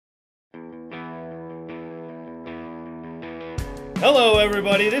Hello,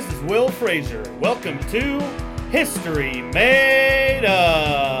 everybody. This is Will Frazier. Welcome to History Made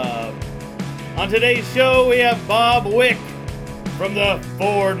Up. On today's show, we have Bob Wieck from the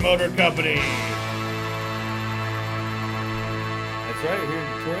Ford Motor Company. That's right, here in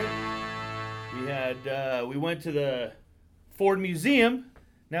Detroit. We went to the Ford Museum.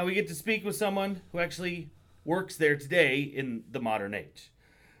 Now we get to speak with someone who actually works there today in the modern age.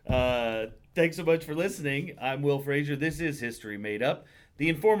 Thanks so much for listening. I'm Will Frazier. This is History Made Up, the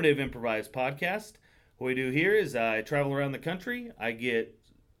informative improvised podcast. What we do here is I travel around the country. I get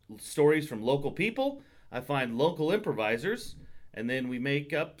stories from local people. I find local improvisers, and then we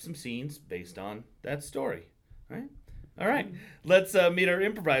make up some scenes based on that story. All right. Let's meet our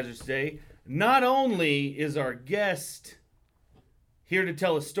improvisers today. Not only is our guest here to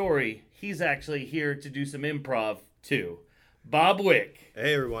tell a story, he's actually here to do some improv too. Bob Wieck.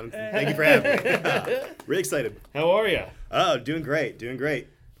 Hey everyone, thank you for having me. Really excited. How are you? Oh, doing great.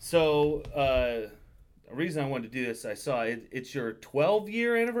 So, the reason I wanted to do this, I saw it's your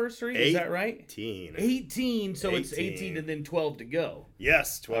 12-year anniversary, is that right? 18, so it's 18 and then 12 to go.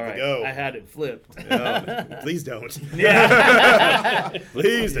 Yes, 12 right. to go. I had it flipped. Please don't. Yeah.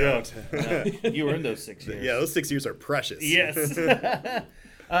 Please don't. You were in those 6 years. Yeah, those 6 years are precious. Yes.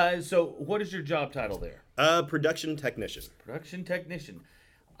 So, what is your job title there? Production technician. Production technician.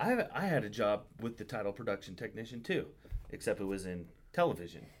 I had a job with the title production technician too, except it was in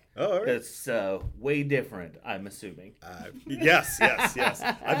television. Oh, all right. That's way different, I'm assuming. Yes. I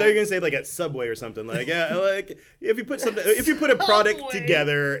thought you were gonna say like at Subway or something. Like if you put a product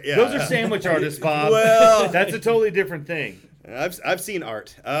together. Yeah. Those are sandwich artists, Bob. Well, that's a totally different thing. I've seen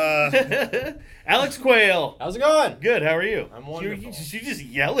art. Alex Quail. How's it going? Good. How are you? I'm wonderful. You just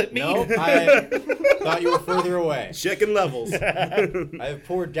yell at me? No, I thought you were further away. Checking levels. I have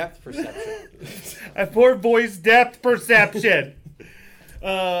poor depth perception. I have poor voice depth perception.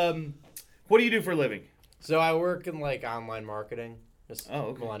 What do you do for a living? So I work in like online marketing, just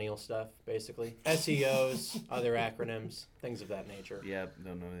millennial stuff, basically. SEOs, other acronyms, things of that nature. Yeah,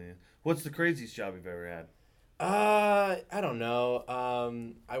 no. What's the craziest job you've ever had? I don't know.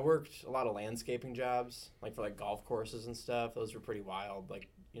 I worked a lot of landscaping jobs, like for like golf courses and stuff. Those were pretty wild. Like,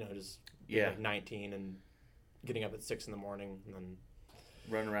 just being like 19 and getting up at 6 in the morning and then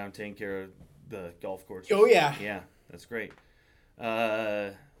run around taking care of the golf course. Oh yeah. Yeah, that's great. One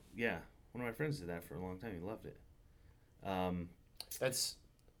of my friends did that for a long time. He loved it. That's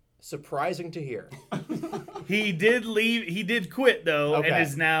surprising to hear. He did leave. He did quit though, Okay. and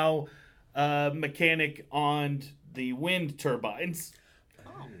is now mechanic on the wind turbines.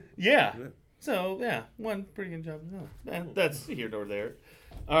 Oh. Yeah. So yeah, one pretty good job. That's here nor there.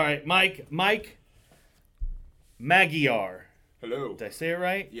 All right, Mike Maghiar. Hello. Did I say it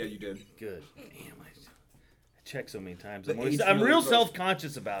right? Yeah, you did. Good. Damn, I checked so many times. The H I'm really real throws-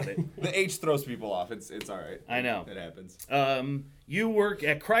 self-conscious about it. The H throws people off. It's all right. I know. It happens. You work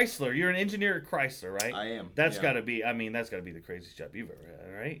at Chrysler. You're an engineer at Chrysler, right? I am. That's yeah. got to be. I mean, that's got to be the craziest job you've ever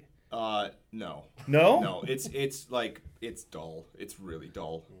had, right? No. No? No, it's like it's dull. It's really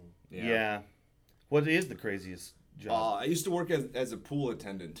dull. Yeah. What is the craziest job? I used to work as a pool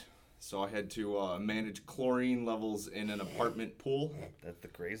attendant, so I had to manage chlorine levels in an apartment pool. That's the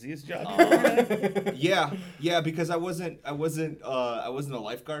craziest job you've ever had? Yeah, because I wasn't a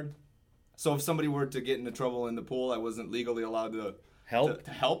lifeguard. So if somebody were to get into trouble in the pool, I wasn't legally allowed to help.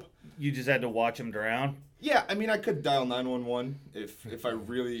 To help. You just had to watch them drown. Yeah, I mean, I could dial 911 if I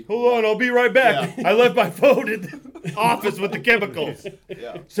really... Hold on, I'll be right back. Yeah. I left my phone in the office with the chemicals.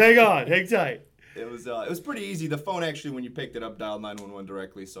 Yeah. Hang on, hang tight. It was pretty easy. The phone actually, when you picked it up, dialed 911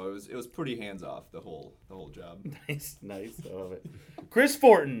 directly, so it was pretty hands off the whole job. Nice. I love it. Chris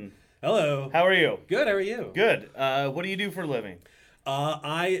Fortin. Hello. How are you? Good, how are you? Good. What do you do for a living?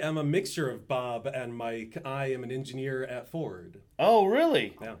 I am a mixture of Bob and Mike. I am an engineer at Ford. Oh,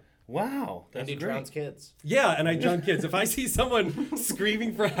 really? Yeah. Wow. That's And he great. drowns kids. Yeah, and I drown kids. If I see someone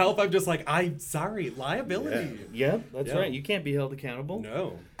screaming for help, I'm just like, I'm sorry, liability. Yeah, that's right. You can't be held accountable.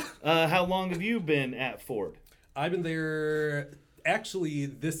 No. How long have you been at Ford? I've been there, actually,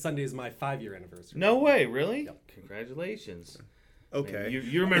 this Sunday is my 5-year anniversary. No way, really? Yep. Congratulations. Okay.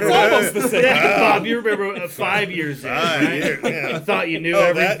 You remember It's almost the same. Bob, you remember 5 years in, right? Yeah. I thought you knew Oh,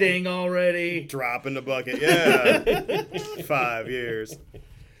 everything already. Drop in the bucket. Yeah. 5 years.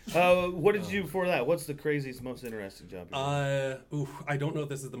 What did you do before that? What's the craziest, most interesting job? I don't know if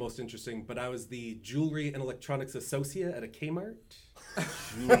this is the most interesting, but I was the jewelry and electronics associate at a Kmart.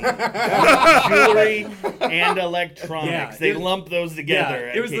 Jewelry and electronics. Yeah, They lump those together.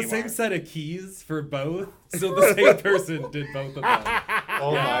 Yeah, at it was the Kmart. same set of keys for both, so the same person did both of them.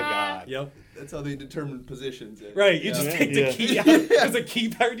 Oh my God. God. Yep. That's how they determine positions. Right, you just picked a key out. There's a key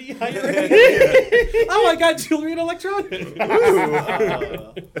party hiring. Oh, I got jewelry and electronics.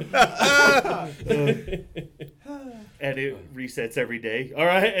 And it resets every day. All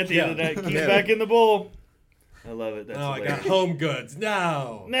right, at the end of the night, keys back in the bowl. I love it. That's I hilarious. got home goods.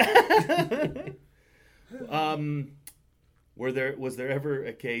 No. Was there ever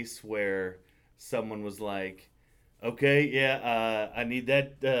a case where someone was like, okay, yeah, I need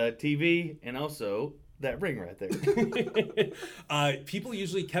that TV and also that ring right there? People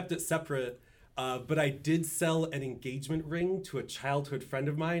usually kept it separate, but I did sell an engagement ring to a childhood friend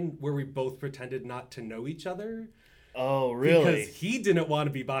of mine where we both pretended not to know each other. Oh, really? Because he didn't want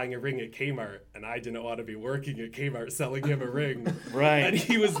to be buying a ring at Kmart, and I didn't want to be working at Kmart selling him a ring. Right. And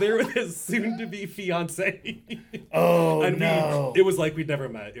he was there with his soon-to-be fiance. Oh, and no. it was like we'd never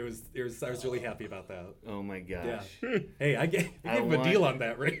met. I was really happy about that. Oh, my gosh. Yeah. Hey, I gave him a deal on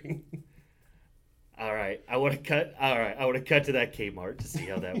that ring. All right. I would have cut to that Kmart to see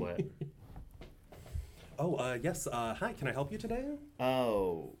how that went. Oh, yes. Hi, can I help you today?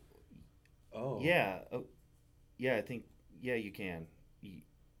 Oh. Yeah. Yeah, I think, you can.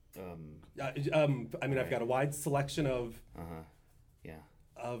 I mean, I've got a wide selection of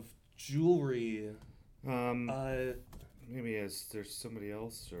jewelry. Maybe there's somebody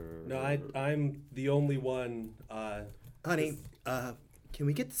else or... No, I'm the only one. Honey, can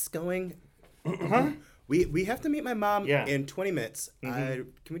we get this going? Huh? We have to meet my mom Yeah. in 20 minutes. Mm-hmm.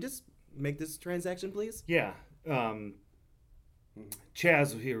 Can we just make this transaction, please? Yeah.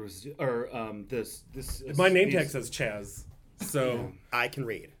 Chaz here was, or this. My name tag says Chaz, so I can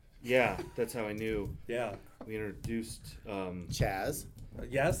read. Yeah, that's how I knew. yeah. We introduced. Chaz,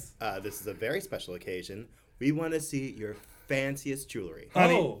 Yes. this is a very special occasion. We want to see your fanciest jewelry.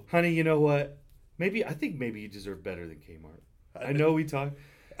 Honey, you know what? I think maybe you deserve better than Kmart. I know we talked.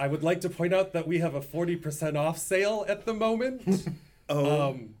 I would like to point out that we have a 40% off sale at the moment.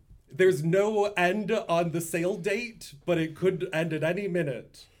 There's no end on the sale date, but it could end at any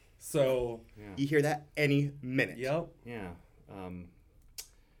minute. So, You hear that? Any minute. yep. Yeah.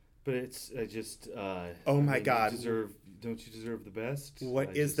 But it's just. Oh my God. Don't you deserve the best?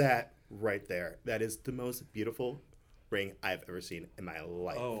 What is that right there? That is the most beautiful ring I've ever seen in my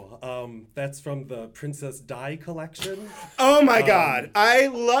life. That's from the Princess Di collection. Oh my God. I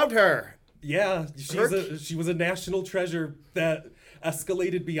loved her. Yeah, she was a national treasure that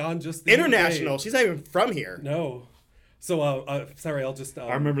escalated beyond just the International. UK. She's not even from here. No. So, sorry, I'll just...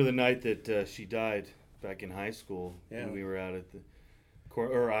 I remember the night that she died back in high school. Yeah. When we were out at the...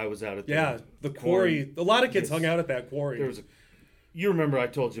 Or I was out at the... Yeah, the quarry. A lot of kids hung out at that quarry. You remember I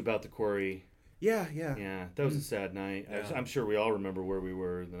told you about the quarry. Yeah. Yeah, that was a sad night. Yeah. I'm sure we all remember where we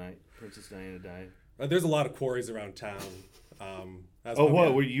were the night Princess Diana died. There's a lot of quarries around town.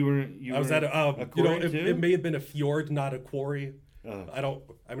 What? You were I was at a quarry too? it may have been a fjord, not a quarry. Oh.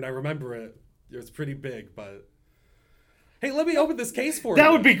 I remember it. It was pretty big, but hey, let me open this case for you.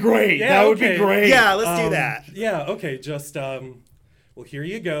 That would be great. Yeah, that would okay. be great. Yeah, let's do that. Yeah, okay, just well, here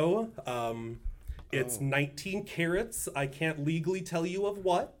you go. It's 19 carats. I can't legally tell you of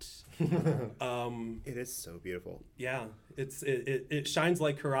what. It is so beautiful. Yeah, it shines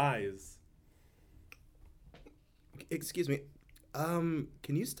like her eyes. Excuse me. Can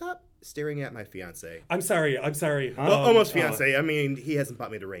you stop staring at my fiance? I'm sorry. Well, almost fiance. I mean, he hasn't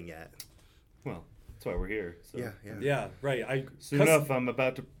bought me the ring yet. Well, that's why we're here. So. Yeah. Yeah, right. Soon enough, I'm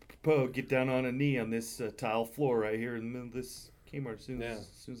about to get down on a knee on this tile floor right here in the middle of this Kmart as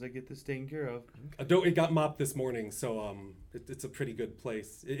soon as I get this taken care of. It got mopped this morning, so it's a pretty good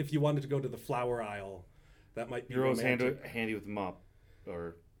place. If you wanted to go to the flower aisle, that might be. You're always romantic. handy with a mop,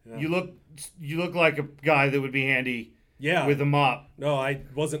 or Yeah. you look like a guy that would be handy. Yeah. With a mop. No, I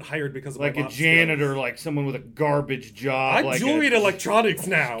wasn't hired because of like my a mop janitor, skills. like someone with a garbage job. I'm like jewelry and electronics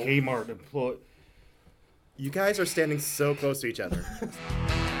now. Kmart employee. You guys are standing so close to each other.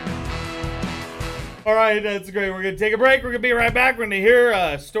 All right, that's great. We're going to take a break. We're going to be right back. We're going to hear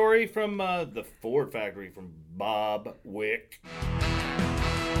a story from the Ford Factory from Bob Wieck.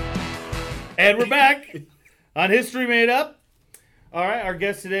 And we're back on History Made Up. All right, our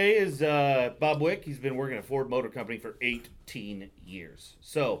guest today is Bob Wieck. He's been working at Ford Motor Company for 18 years.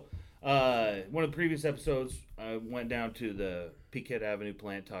 So, one of the previous episodes, I went down to the Pequot Avenue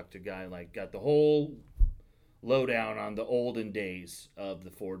plant, talked to a guy, got the whole lowdown on the olden days of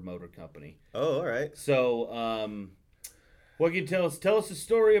the Ford Motor Company. Oh, all right. So, what can you tell us? Tell us a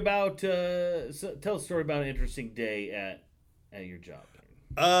story about an interesting day at your job.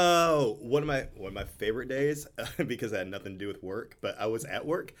 Oh, one of my favorite days because it had nothing to do with work, but I was at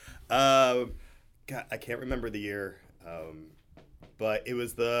work. God, I can't remember the year, but it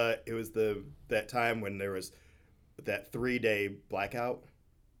was that time when there was that 3-day blackout,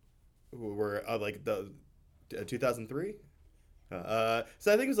 where like the 2003. So I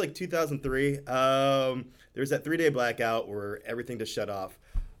think it was like 2003. There was that 3-day blackout where everything just shut off.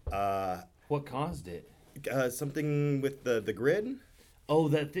 What caused it? Something with the grid. Oh,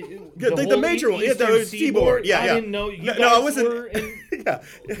 the major one. Yeah, the seaboard. Yeah, I didn't know you guys I wasn't. were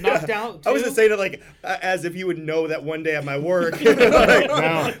knocked out. Too? I wasn't saying it like as if you would know that one day at my work. Like,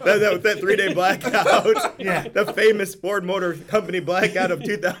 that 3-day blackout. Yeah. The famous Ford Motor Company blackout of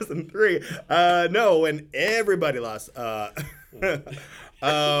 2003. No, when everybody lost.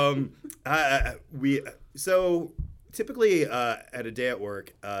 So typically at a day at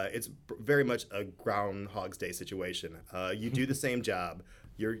work, it's very much a Groundhog's Day situation. You do the same job.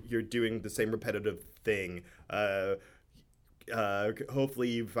 You're doing the same repetitive thing. Hopefully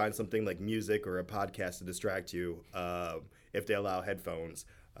you find something like music or a podcast to distract you, if they allow headphones.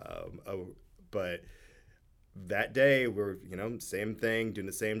 But that day we're, same thing, doing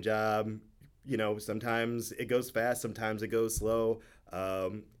the same job. Sometimes it goes fast, sometimes it goes slow.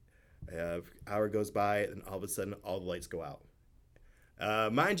 Hour goes by, and all of a sudden, all the lights go out.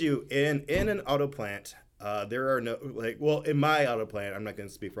 Mind you, in an auto plant, there are no in my auto plant, I'm not going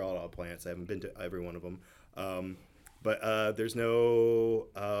to speak for all auto plants. I haven't been to every one of them, but there's no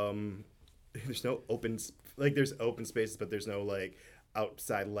open there's open spaces, but there's no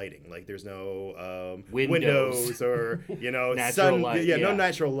outside lighting. There's no windows or sun. Light, no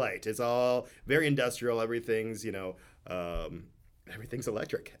natural light. It's all very industrial. Everything's everything's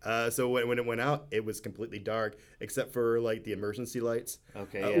electric. So when it went out, it was completely dark except for the emergency lights.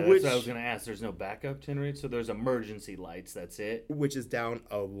 Okay, yeah, that's what I was gonna ask. There's no backup generator, so there's emergency lights. That's it. Which is down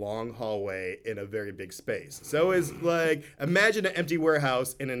a long hallway in a very big space. So it's imagine an empty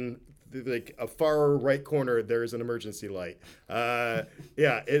warehouse and in a far right corner there's an emergency light.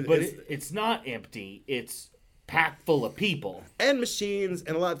 It's not empty. It's packed full of people and machines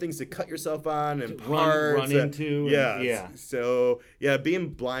and a lot of things to cut yourself on and parts run into. Yeah. So being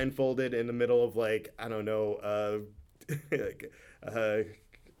blindfolded in the middle of a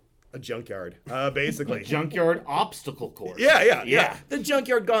junkyard, basically. A junkyard obstacle course. Yeah. The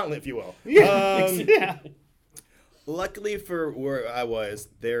junkyard gauntlet, if you will. Yeah. Luckily for where I was,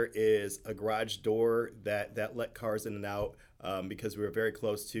 there is a garage door that let cars in and out, because we were very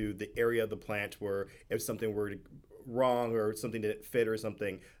close to the area of the plant where if something were wrong or something didn't fit or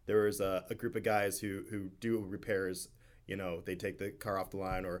something, there was a group of guys who do repairs. They take the car off the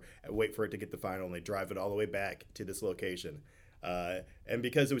line or wait for it to get the final, and they drive it all the way back to this location. And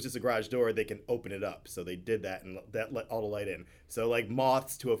because it was just a garage door, they can open it up. So they did that, and that let all the light in. So like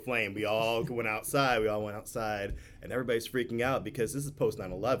moths to a flame, we all went outside. And everybody's freaking out because this is post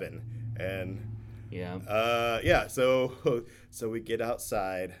 9/11, and So we get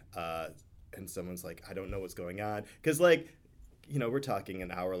outside, and someone's like, I don't know what's going on, because we're talking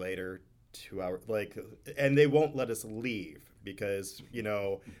an hour later, 2 hours, and they won't let us leave because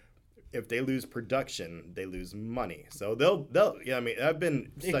if they lose production, they lose money. So they'll I've been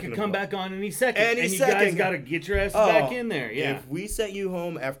stuck. It could come back on any second. You guys got to get your ass back in there. Yeah. If we sent you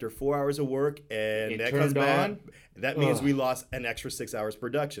home after 4 hours of work and that comes back, that means we lost an extra 6 hours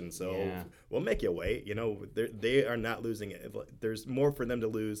production. So we'll make you wait. They are not losing it. There's more for them to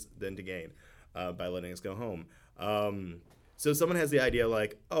lose than to gain by letting us go home. So someone has the idea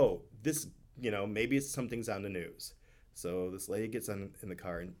this, maybe it's something's on the news. So this lady gets in the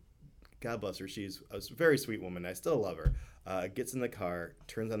car, and God bless her, she's a very sweet woman. I still love her. Gets in the car,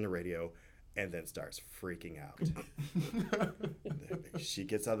 turns on the radio, and then starts freaking out. She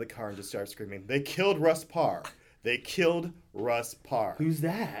gets out of the car and just starts screaming, "They killed Russ Parr. They killed Russ Parr." Who's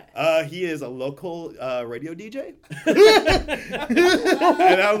that? He is a local radio DJ.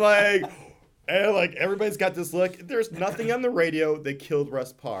 And I'm like, everybody's got this look. There's nothing on the radio. They killed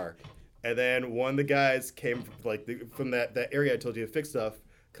Russ Parr. And then one of the guys came from that area I told you to fix stuff,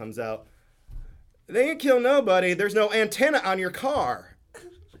 comes out. They ain't kill nobody. There's no antenna on your car.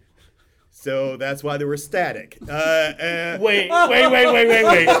 So that's why they were static. Wait.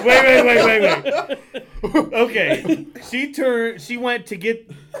 Okay. She went to get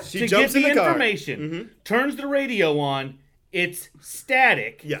the information. Mm-hmm. Turns the radio on. It's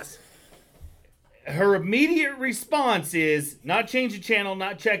static. Yes. Her immediate response is not change the channel,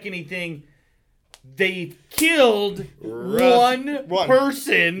 not check anything. They killed one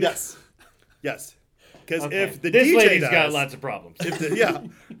person. Yes. Because Okay. if the this DJ lady's dies, got lots of problems. If the, yeah,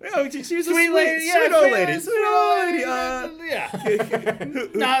 she's a Sweet lady, yeah, sweet old sweet lady, lady, sweet old lady. Yeah.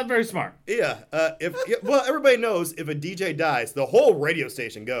 Not very smart. Yeah. Well, everybody knows if a DJ dies, the whole radio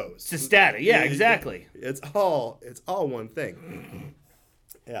station goes. It's a static. Yeah, exactly. It's all one thing.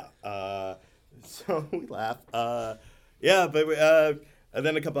 Yeah. So we laugh. Yeah, but and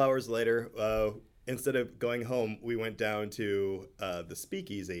then a couple hours later, instead of going home, we went down to the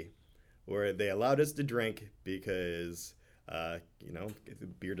Speakeasy, where they allowed us to drink because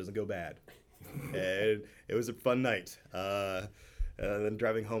beer doesn't go bad, and it was a fun night. Then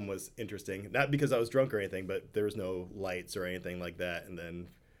driving home was interesting, not because I was drunk or anything, but there was no lights or anything like that. And then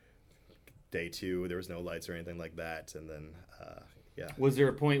day 2, there was no lights or anything like that. And then yeah. Was there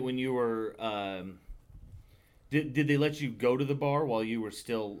a point when you were? Did they let you go to the bar while you were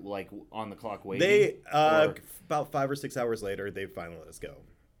still like on the clock waiting? They about 5 or 6 hours later, they finally let us go.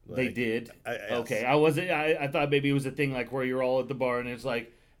 They did. Yes. Okay, I thought maybe it was a thing like where you're all at the bar and it's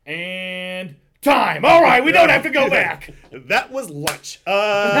like, and time. All right, we don't have to go back. That was lunch. No,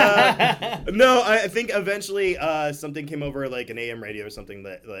 I think eventually something came over, like an AM radio or something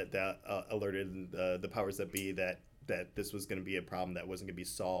that alerted the powers that be that this was going to be a problem that wasn't going to be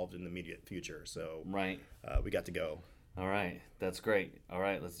solved in the immediate future. So right, we got to go. All right, that's great. All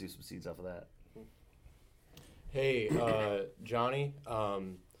right, let's do some seeds off of that. Hey, Johnny,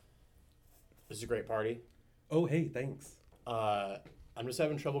 this is a great party. Oh, hey, thanks. I'm just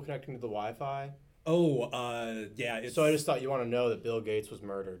having trouble connecting to the Wi-Fi. Oh, yeah. So I just thought you want to know that Bill Gates was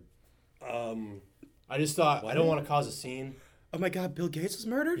murdered. I just thought, what? I don't want to cause a scene. Oh my God, Bill Gates was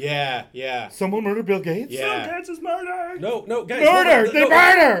murdered? Yeah. Someone murdered Bill Gates? Yeah. Bill Gates is murdered! No, guys. Murder! They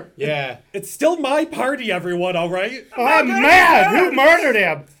murder! Yeah. It's still my party, everyone, all right? I'm mad! Who murdered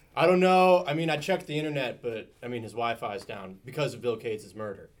him? I don't know. I mean, I checked the internet, but I mean, his Wi-Fi is down because of Bill Gates'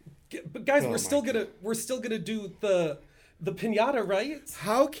 murder. But guys, Oh we're still gonna do the piñata, right?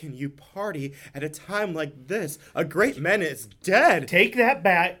 How can you party at a time like this? A great man is dead. Take that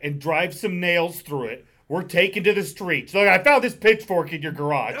bat and drive some nails through it. We're taking to the streets. Look, I found this pitchfork in your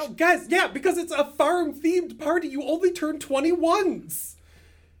garage. Oh, guys, yeah, because it's a farm-themed party. You only turn 21s.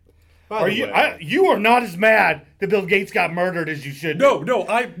 Are you? You are not as mad that Bill Gates got murdered as you should.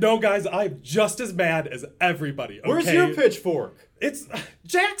 No, guys, I'm just as mad as everybody. Okay? Where's your pitchfork? It's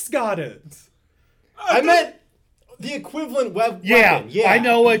Jack's got it. I meant the equivalent weapon. Yeah, I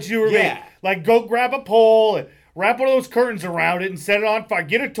know what you were Yeah. meaning. Like, go grab a pole and wrap one of those curtains around it and set it on fire.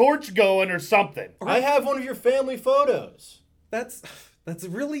 Get a torch going or something. I have one of your family photos. That's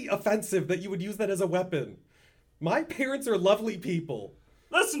really offensive that you would use that as a weapon. My parents are lovely people.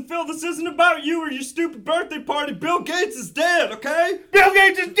 Listen, Phil, this isn't about you or your stupid birthday party. Bill Gates is dead, okay? Bill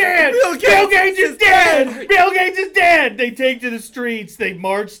Gates is dead! Bill Gates is dead! Bill Gates is dead! They take to the streets. They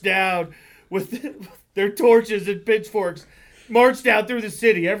march down with their torches and pitchforks. March down through the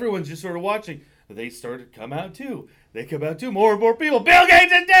city. Everyone's just sort of watching. They start to come out too. They come out too. More and more people. Bill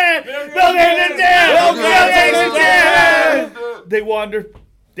Gates is dead! Bill Gates is dead! Bill Gates is dead! They wander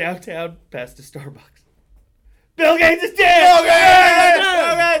downtown past a Starbucks. Bill Gates is dead! Bill Gates is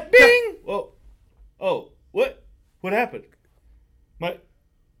dead! Bing! Whoa. Oh, what? What happened?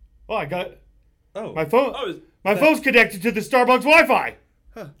 I got my phone. My phone's connected to the Starbucks Wi-Fi.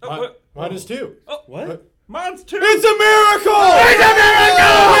 Mine is too. What? Mine's too. It's a miracle! It's a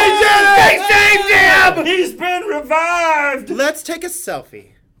miracle! They saved him! He's been revived! Let's take a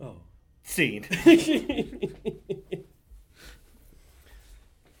selfie. Oh. Scene.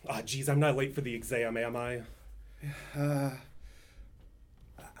 Geez, I'm not late for the exam, am I?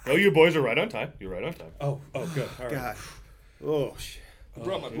 Oh, you boys are right on time. You're right on time. Oh, good. All right. God. Oh, shit. I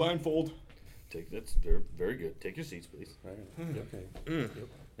brought my blindfold. That's very, very good. Take your seats, please. All right. Okay.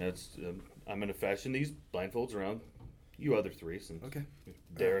 That's. I'm gonna fashion these blindfolds around you other three, since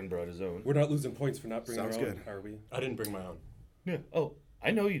Darren brought his own. We're not losing points for not bringing Sounds our own, good. are we? I didn't bring my own. Yeah. Oh, I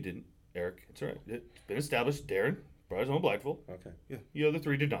know you didn't, Eric. It's all right. It's been established. Darren brought his own blindfold. Okay. You other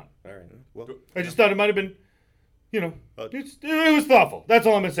three did not. All right. Well, I just thought it might have been, it was thoughtful. That's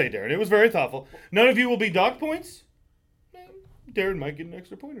all I'm going to say, Darren. It was very thoughtful. None of you will be docked points. Darren might get an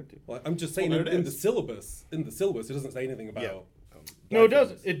extra point or two. Well, I'm just saying in the syllabus, it doesn't say anything about. No, it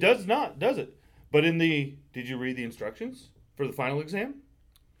doesn't. It does not, does it? But did you read the instructions for the final exam?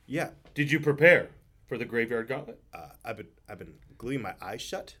 yeah. Did you prepare for the graveyard gauntlet? I've been gluing my eyes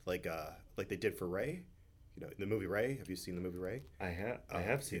shut like they did for Ray. You know, the movie Ray. Have you seen the movie Ray? I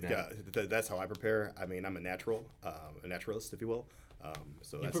have seen that. Yeah, that's how I prepare. I mean, I'm a naturalist, if you will.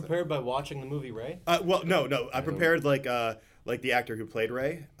 So You that's prepared by watching the movie Ray? well, no. I prepared like the actor who played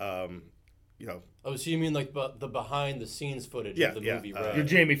Ray. Oh, so you mean like the behind the scenes footage Yeah, of the yeah, movie Ray? You're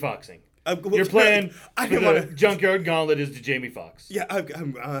Jamie Foxxing. Your plan I for didn't the want to. Junkyard Gauntlet is to Jamie Foxx.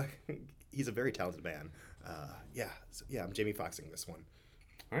 Yeah, he's a very talented man. I'm Jamie Foxxing this one.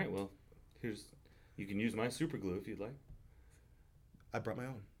 All right, well, you can use my super glue if you'd like. I brought my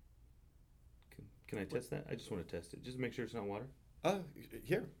own. Can I test that? I just want to test it. Just make sure it's not water.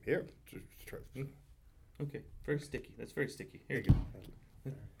 Here. Try. Okay, very sticky. That's very sticky. Here you go.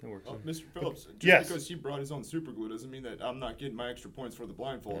 That works. Mr. Phillips, just Yes. because he brought his own super glue doesn't mean that I'm not getting my extra points for the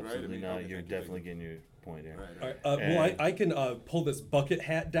blindfold, Absolutely right? not. okay, You're thank you, definitely getting your point here. Right. All right, well, I can pull this bucket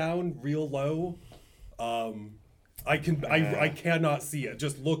hat down real low. I cannot see it.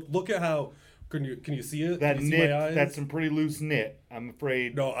 Just look at how. Can you see it? That Can you see knit, my eyes? that's some pretty loose knit. I'm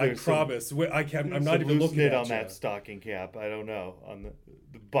afraid. No, I there's promise. I can't. I'm not some even loose looking knit at on you. that stocking cap. I don't know, on the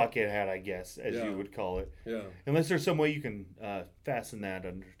bucket hat, I guess, as Yeah. you would call it. Yeah. Unless there's some way you can fasten that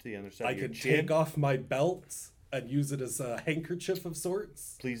under to the underside I of your could chin. take off my belt and use it as a handkerchief of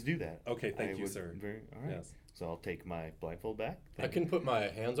sorts. Please do that. Okay, thank I you, would sir. All right. Yes. So I'll take my blindfold back. I can put my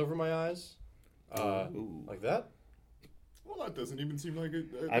hands over my eyes, Ooh. like that. Well, that doesn't even seem like it.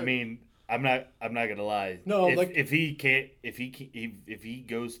 I mean, I'm not gonna lie. No, if he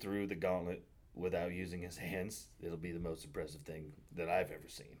goes through the gauntlet without using his hands, it'll be the most impressive thing that I've ever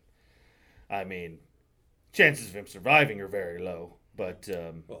seen. I mean, chances of him surviving are very low, but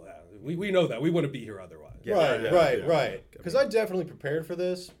Well, we know that. We wouldn't be here otherwise. Yeah. Right. Because I definitely prepared for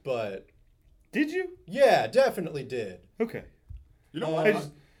this, but did you? yeah, definitely did. Okay. You know what?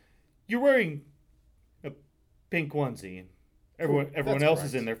 You're wearing a pink onesie, and everyone That's else correct.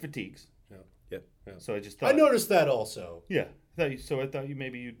 is in their fatigues. Yeah. So I just thought. I noticed that also. Yeah. I thought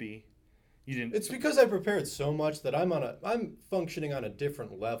maybe you'd be. You didn't. It's because I prepared so much that I'm functioning on a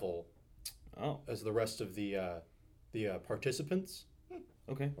different level Oh. as the rest of the participants.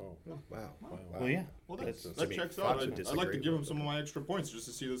 Okay. Wow. Well, yeah. Well, That's- that checks Fox out. would I'd like to disagree give him with some of my extra points just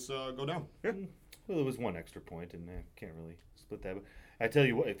to see this go down. Well, it was one extra point, and I can't really split that. But I tell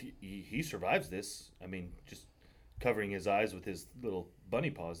you what, if he survives this, I mean, just covering his eyes with his little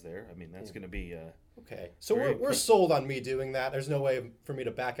bunny paws there, I mean, that's going to be. Okay, so Very we're impressive. sold on me doing that. There's no way for me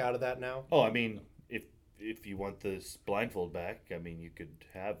to back out of that now. Oh, I mean, if you want this blindfold back, I mean, you could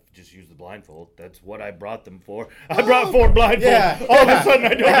just use the blindfold. That's what I brought them for. I brought 4 blindfolds. Yeah. All of a sudden,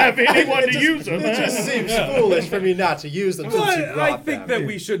 I don't have anyone to use them. It just seems foolish for me not to use them since you But brought I think them. that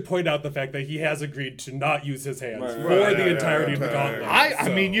we should point out the fact that he has agreed to not use his hands Right, for right, the entirety of the gauntlet. I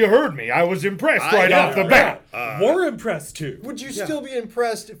so- mean, you heard me. I was impressed right off the bat. We're impressed too. Would you still be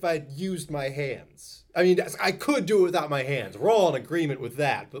impressed if I used my hands? I mean, I could do it without my hands. We're all in agreement with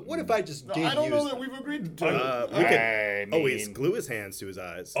that. But what if I just did I don't use know that them? we've agreed to. We I could always mean- glue his hands to his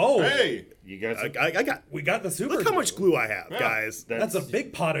eyes. Oh, Hey, You guys, I got. we got the super. Look how much glue I have, guys. That's a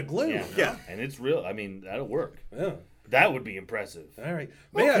big pot of glue. Yeah. Yeah. And it's real. I mean, that'll work. Yeah. That would be impressive. All right.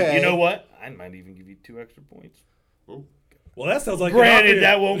 Man, Okay. You know what? I might even give you 2 extra points. well, that sounds like an Granted, opportunity-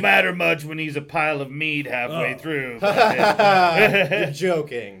 that won't matter much when he's a pile of meat halfway Oh. through. But, You're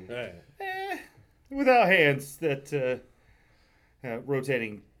joking. Right. without hands, that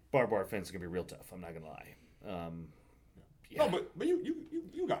rotating barbed wire fence is gonna be real tough. I'm not gonna lie. no, but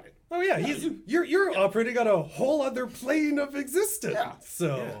you got it. Oh yeah, you're operating on a whole other plane of existence. Yeah.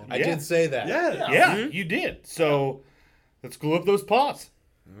 So I did say that. yeah. Yeah, you did. So let's glue up those paws.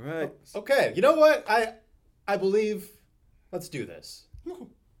 All right. Okay, you know what? I believe. Let's do this.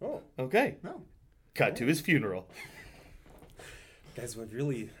 Oh, Okay. No. Cut to his funeral. guys, I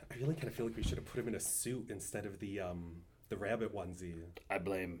really kind of feel like we should have put him in a suit instead of the rabbit onesie. I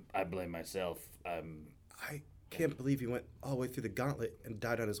blame myself. I can't believe he went all the way through the gauntlet and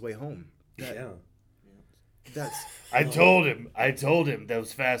died on his way home. Yeah. That's. I told him that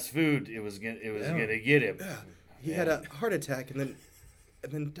was fast food. It was gonna get him. He had a heart attack and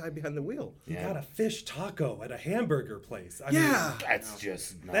then died behind the wheel. He Yeah. got a fish taco at a hamburger place. I mean, Yeah. That's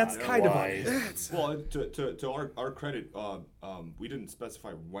just not That's kind of wise. That's. Well, to our credit, we didn't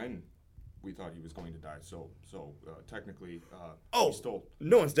specify when we thought he was going to die. So technically, we stole.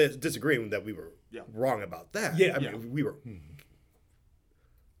 No one's disagreeing that we were Yeah. wrong about that. Yeah. I mean, we were.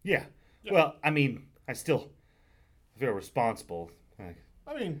 Yeah. Well, I mean, I still feel responsible.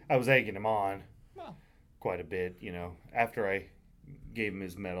 I mean, I was egging him on well, quite a bit, after I gave him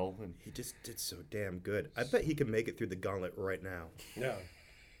his medal. And He just did so damn good. I bet he can make it through the gauntlet right now. Yeah.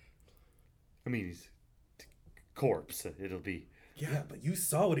 I mean, he's corpse. It'll be. Yeah, but you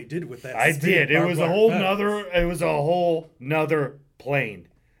saw what he did with that. I spinning did. It barbed was a wire whole fence. nother. It was a whole nother plane,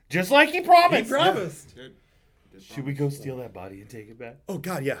 just like he promised. He promised. it Should we go steal that body and take it back? Oh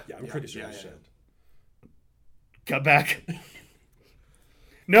God, yeah. Yeah, I'm pretty sure we yeah. should. Cut back.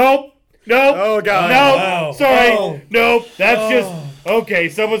 Nope. Nope. Oh God. Nope. Wow. Sorry. Oh. Nope. That's Oh. just Okay,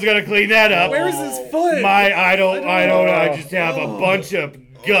 someone's gonna clean that up. Where's his foot? I don't know. I just have a bunch of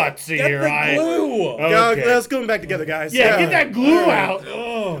guts Get here. the glue. Okay. Let's go back together, guys. Yeah, get that glue out.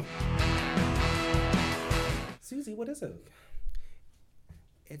 Oh. Susie, what is it?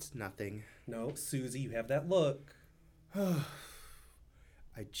 It's nothing. No, Susie, you have that look.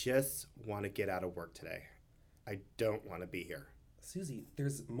 I just want to get out of work today. I don't want to be here. Susie,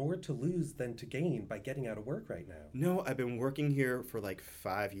 there's more to lose than to gain by getting out of work right now. No, I've been working here for like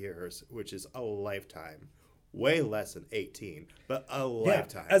 5 years, which is a lifetime. Way less than 18, but a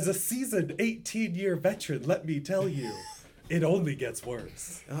lifetime. As a seasoned 18-year veteran, let me tell you, it only gets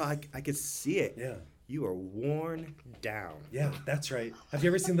worse. Oh, I could see it. Yeah. You are worn down. Yeah, that's right. Have you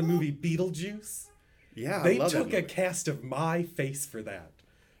ever seen the movie Beetlejuice? Yeah, They I love took that a movie. cast of my face for that.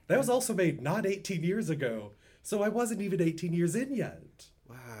 That was also made not 18 years ago, so I wasn't even 18 years in yet.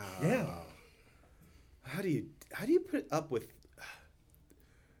 Wow. Yeah. How do you put up with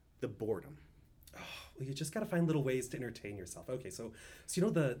the boredom? Well, you just gotta find little ways to entertain yourself. Okay, so you know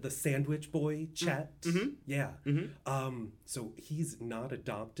the sandwich boy Chet? Yeah. So he's not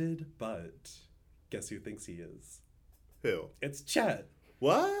adopted, but guess who thinks he is? Who? It's Chet.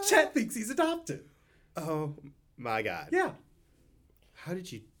 What? Chet thinks he's adopted. Oh my God. Yeah. How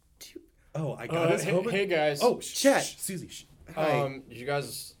did you do? Oh, I got his home. Hey guys. Oh, Chet. Susie. Hi. Did you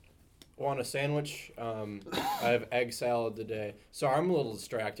guys want a sandwich? I have egg salad today. Sorry, I'm a little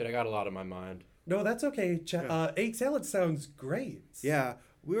distracted. I got a lot on my mind. No, that's okay, Chet. Egg salad sounds great. Yeah,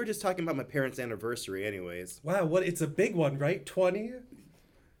 we were just talking about my parents' anniversary anyways. Wow, what? It's a big one, right? 20?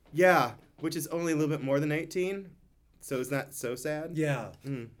 Yeah, which is only a little bit more than 18, so it's not so sad. Yeah.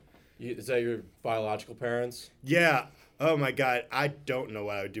 Is that your biological parents? Yeah. Oh my God, I don't know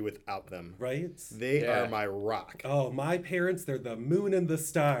what I would do without them. Right? They Yeah. are my rock. Oh, my parents, they're the moon and the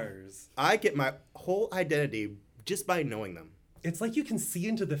stars. I get my whole identity just by knowing them. It's like you can see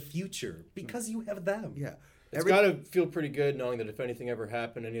into the future because you have them. Yeah. It's got to feel pretty good knowing that if anything ever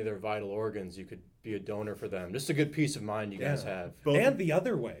happened to any of their vital organs, you could be a donor for them. Just a good peace of mind you guys have. Both- And the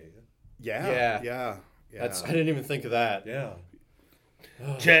other way. Yeah. I didn't even think of that. Yeah.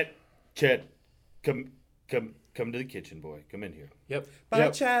 Chet, come to the kitchen, boy. Come in here. Yep. Bye,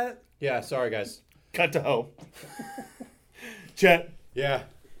 Yep. Chet. Yeah, sorry guys. Cut to home. Chet, Yeah.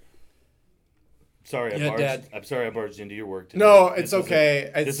 sorry, Yeah, Dad. I'm sorry I barged into your work today. No, it's okay.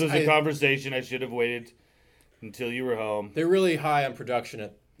 This was a conversation. I should have waited until you were home. They're really high on production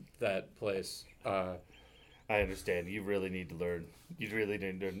at that place. I understand. You really need to learn. You really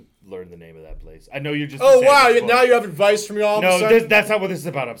need to learn the name of that place. I know you're just. Oh a wow! sandwich boy. Now you have advice from me all of a No, sudden. that's not what this is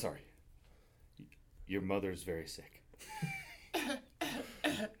about. I'm sorry. Your mother's very sick.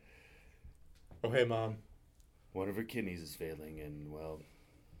 Oh hey mom. One of her kidneys is failing, and well,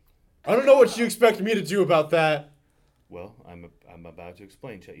 I don't know what you expect me to do about that. well, I'm about to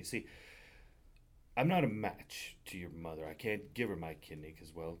explain, Chet. You see, I'm not a match to your mother. I can't give her my kidney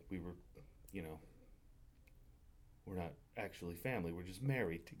because, well, we're not actually family. We're just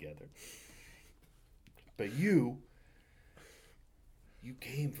married together. But you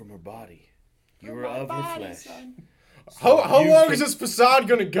came from her body. You were of her flesh. How you long can- is this facade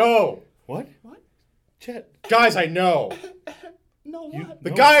gonna go? What? Chet. Guys, I know.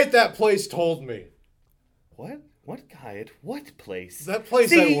 The guy at that place told me. What? What guy at what place? That place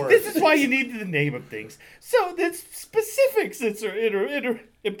See, I work. this is why you need the name of things. So there's specifics that are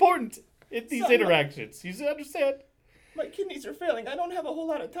important in these interactions. You understand? My kidneys are failing. I don't have a whole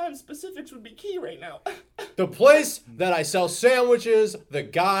lot of time. Specifics would be key right now. The place that I sell sandwiches, the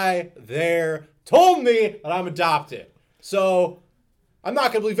guy there told me that I'm adopted. So I'm not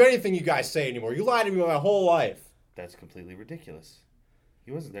gonna believe anything you guys say anymore. You lied to me my whole life. That's completely ridiculous.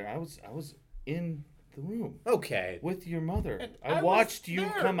 He wasn't there. I was in the room Okay. with your mother. And I I watched was you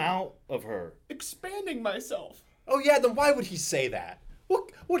there. come out of her. Expanding myself. Oh yeah, then why would he say that?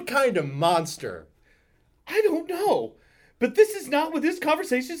 What kind of monster? I don't know. But this is not what this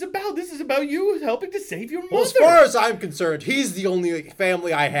conversation is about. This is about you helping to save your mother. Well, as far as I'm concerned, he's the only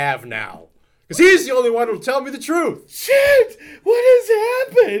family I have now. Because he's the only one who'll tell me the truth. Shit! What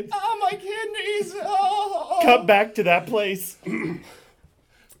has happened? Oh, my kidneys. Oh. Cut back to that place.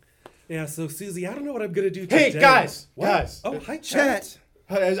 Yeah, so Susie, I don't know what I'm gonna do today. Hey, guys! What? Guys! Oh, hi, Chet.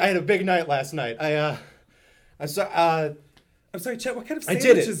 I had a big night last night. I saw, I'm sorry, Chet. What kind of I did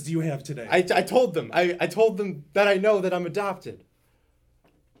sandwiches do you have today? I told them. I told them that I know that I'm adopted.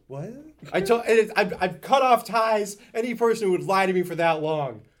 What? I've cut off ties. Any person who would lie to me for that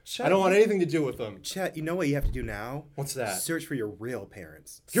long. Chet, I don't want anything to do with them. Chet, you know what you have to do now? What's that? Search for your real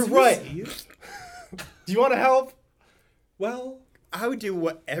parents. You're right. Susie? Do you want to help? Well, I would do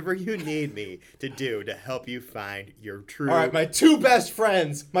whatever you need me to do to help you find your true... All right, my two best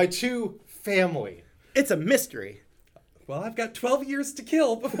friends, my two family. It's a mystery. Well, I've got 12 years to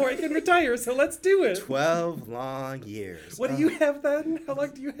kill before I can retire, so let's do it. 12 long years. What do you have then? How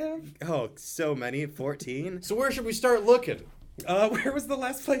long do you have? Oh, so many. 14? So where should we start looking? Where was the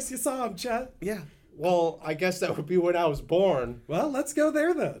last place you saw him, Chet? Yeah. Well, I guess that would be when I was born. Well, let's go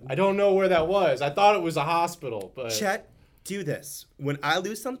there then. I don't know where that was. I thought it was a hospital, but... Chet, do this. When I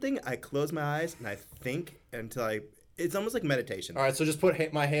lose something, I close my eyes and I think until I... It's almost like meditation. All right, so just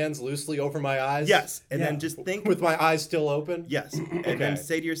put my hands loosely over my eyes? Yes, and then just think... With my eyes still open? Yes, and then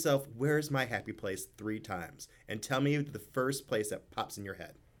say to yourself, where's my happy place 3 times? And tell me the first place that pops in your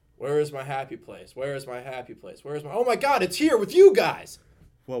head. Where is my happy place? Where is my happy place? Where is my... Oh my God, it's here with you guys!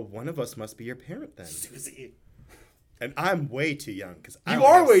 Well, one of us must be your parent then. Susie. And I'm way too young because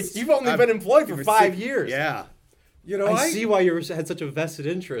You've only been employed for 5 years. Yeah. You know, I see why you had such a vested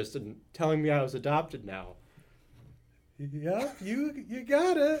interest in telling me I was adopted now. Yeah, you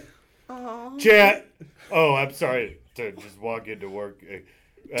got it. Chat. Oh, I'm sorry to just walk into work.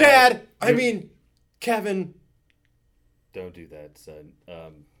 Dad! I mean, Kevin. Don't do that, son.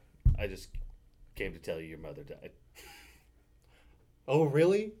 I just came to tell you your mother died. Oh,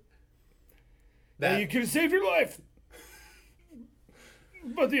 really? Now you could have saved your life.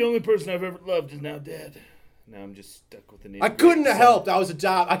 But the only person I've ever loved is now dead. Now I'm just stuck with the name. I couldn't have helped.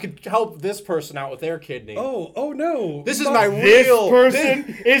 I could help this person out with their kidney. Oh no. This is my This real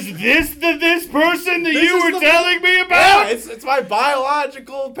person? Is this this person that you were telling me about? Yeah, it's my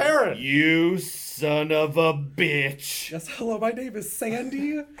biological parent. You son of a bitch. Yes, hello, my name is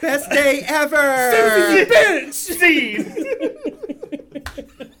Sandy. Best day ever! Susie, bitch! Scene.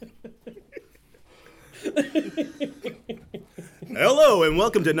 Hello, and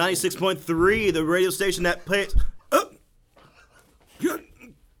welcome to 96.3, the radio station that plays...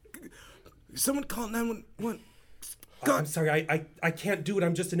 Someone call 911. I'm sorry, I can't do it.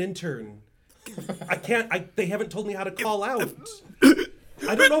 I'm just an intern. I can't. They haven't told me how to call out.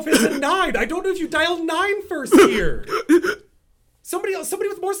 I don't know if it's a 9. I don't know if you dialed 9 first here. Somebody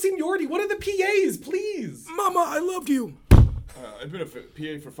with more seniority. One of the PAs, please. Mama, I loved you. I've been a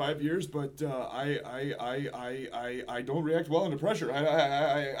PA for 5 years, but I don't react well under pressure.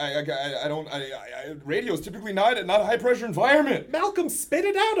 I don't. Radio's typically not a high pressure environment. Malcolm, spit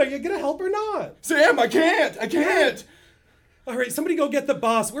it out. Are you gonna help or not? Sam, I can't. All right, somebody go get the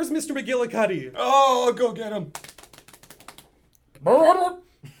boss. Where's Mr. McGillicuddy? Oh, I'll go get him. Mr.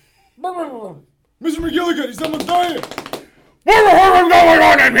 McGillicuddy, someone's dying. What the hell is going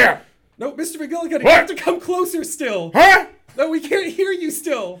on in here? No, Mr. McGillicuddy, you What? have to come closer still. Huh? No, we can't hear you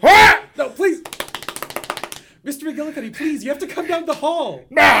still. Huh? No, please. Mr. McGillicuddy, please, you have to come down the hall.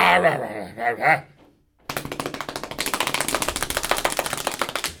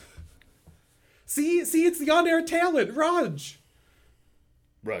 See, it's the on-air talent, Raj.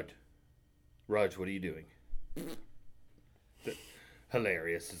 Raj, what are you doing?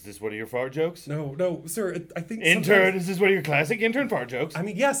 Hilarious. Is this one of your fart jokes? No, sir, I think Intern, sometimes- is this one of your classic intern fart jokes? I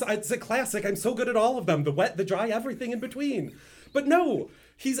mean, yes, it's a classic. I'm so good at all of them. The wet, the dry, everything in between. But no,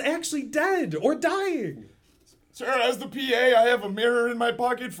 he's actually dead or dying. Sir, as the PA, I have a mirror in my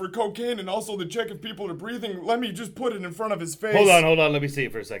pocket for cocaine and also to check if people are breathing. Let me just put it in front of his face. Hold on. Let me see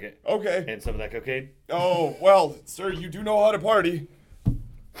it for a second. Okay. And some of that cocaine? Oh, well, sir, you do know how to party.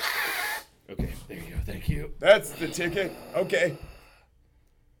 Okay, there you go. Thank you. That's the ticket. Okay.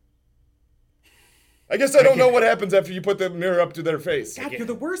 I guess I don't know what happens after you put the mirror up to their face. God, you're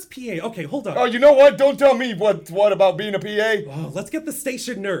the worst PA. Okay, hold on. Oh, you know what? Don't tell me what about being a PA. Oh, let's get the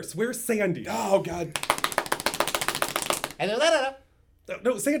station nurse. Where's Sandy? Oh, God. Hello.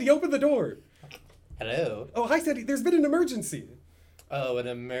 No, Sandy, open the door. Hello. Oh, hi, Sandy. There's been an emergency. Oh, an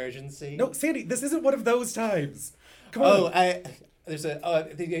emergency? No, Sandy, this isn't one of those times. Come Oh, on. I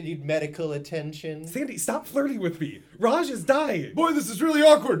think I need medical attention. Sandy, stop flirting with me. Raj is dying. Boy, this is really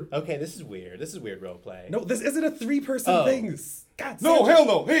awkward. Okay, this is weird. This is weird roleplay. No, this isn't a 3-person Oh. thing. God, No, Sandy. hell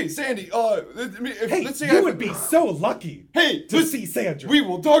no. Hey, Sandy, Hey, let's say you would be so lucky Hey, to see Sandra. We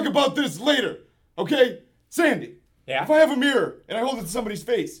will talk about this later, okay? Sandy. Yeah? If I have a mirror and I hold it to somebody's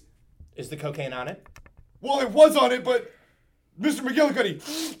face, Is the cocaine on it? well, it was on it, but Mr. McGillicuddy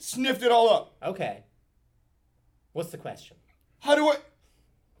sniffed it all up. Okay. What's the question? How do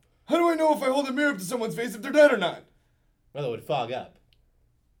I know if I hold a mirror up to someone's face if they're dead or not? Well, it would fog up.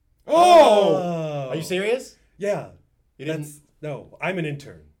 Oh! Are you serious? Yeah. You didn't... No, I'm an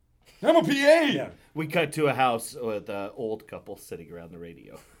intern. I'm a PA! Yeah. We cut to a house with an old couple sitting around the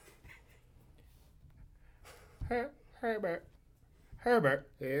radio. Herbert,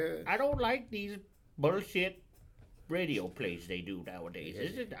 Yeah. I don't like these bullshit radio plays they do nowadays.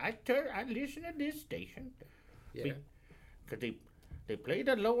 I listen to this station. Yeah. Because they play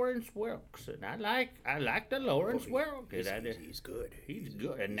the Lawrence Welks, and I like the Lawrence Welks. He's good. He's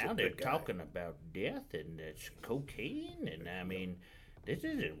good. And now they're talking about death and cocaine, and I mean, this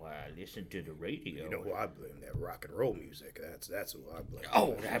isn't why I listen to the radio. You know who I blame? That rock and roll music. That's who I blame.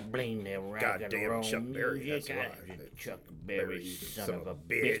 Oh, I blame that rock and roll Chuck Berry. That's music. why. Chuck Berry, son of a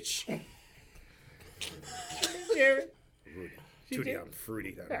bitch. Tutti, I'm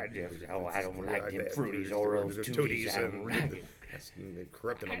fruity. I don't like them fruities, Oreos, Tooties. I don't like it. That's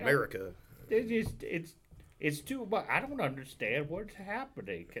corrupting America. It's too much. I don't understand what's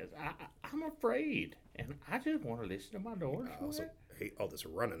happening because I'm afraid, and I just want to listen to my doors. I also hate all this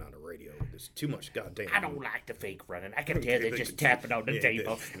running on the radio. There's too much goddamn. I don't like the fake running. I can tell they're just tapping on the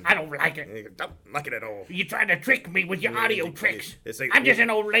table. I don't like it. Don't like it at all. You're trying to trick me with your audio tricks. I'm just an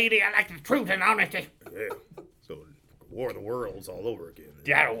old lady. I like the truth and honesty. Yeah. So War of the Worlds all over again.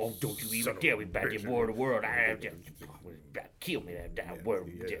 Don't you even tell me about the War of the World. Kill me that damn word,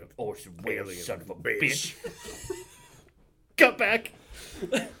 Orson Welles, son of a bitch. Cut back.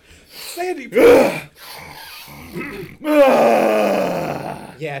 Sandy. Yeah,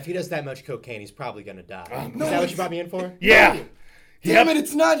 if he does that much cocaine, he's probably gonna die. Is that what you brought me in for? Yeah. Damn it,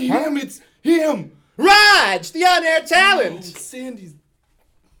 it's not him, it's him! Raj, the on-air talent! Sandy's...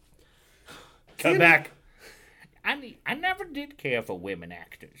 Cut back. I never did care for women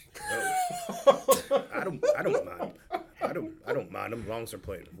actors. I don't mind. I don't mind them as long as they're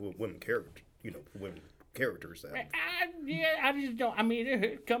playing women characters. Women characters. I just don't. I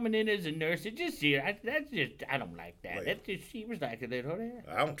mean, coming in as a nurse, I don't like that. That just seems like a little.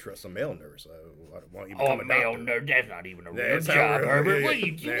 I don't trust a male nurse. I don't want you to become a male nurse. That's not even a real job, Herbert. What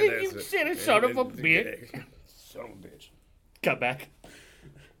you said, a son of a bitch. Son of a bitch. Cut back.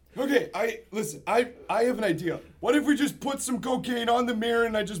 Okay, I have an idea. What if we just put some cocaine on the mirror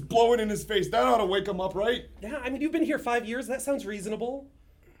and I just blow it in his face? That ought to wake him up, right? Yeah, I mean, you've been here 5 years. That sounds reasonable.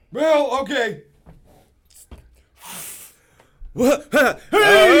 Well, okay.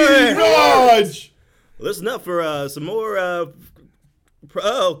 Hey, Raj! Listen up for some more.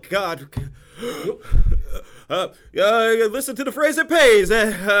 Oh God. Listen to the phrase that pays.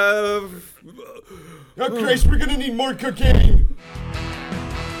 Oh Christ, we're gonna need more cocaine.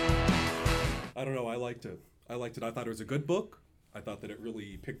 I don't know. I liked it. I thought it was a good book. I thought that it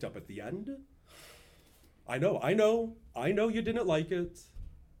really picked up at the end. I know you didn't like it.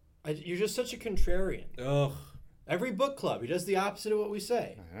 You're just such a contrarian. Ugh. Every book club, he does the opposite of what we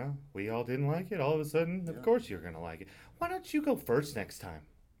say. Yeah, we all didn't like it. All of a sudden, of course you're going to like it. Why don't you go first next time?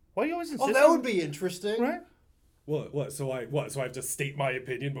 Why you always insist that would be interesting. Right? What? So I have to state my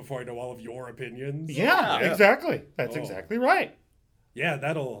opinion before I know all of your opinions? Yeah. Exactly. That's exactly right. Yeah,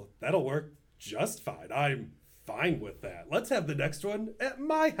 that'll work just fine. I'm fine with that. Let's have the next one at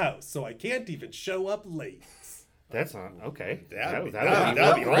my house so I can't even show up late. That's not okay. That'd be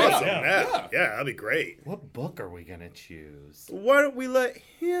great. awesome. Yeah. Yeah, that'd be great. What book are we gonna choose? Why don't we let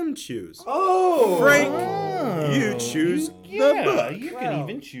him choose? Oh, Frank, you choose the book. You can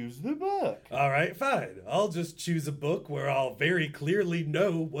even choose the book. All right, fine. I'll just choose a book where I'll very clearly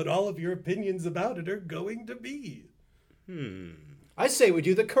know what all of your opinions about it are going to be. I say we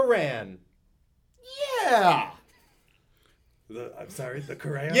do the Quran. Yeah. I'm sorry, the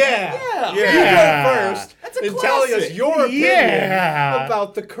Quran? Yeah. You go first. That's a classic. Tell us your opinion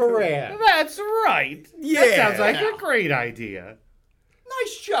about the Quran. That's right. Yeah. That sounds like a great idea.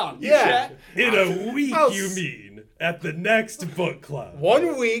 Nice job. Yeah. In a week, you mean? At the next book club.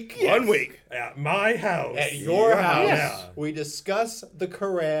 1 week. Yes. 1 week. At my house. At your house. Yeah. We discuss the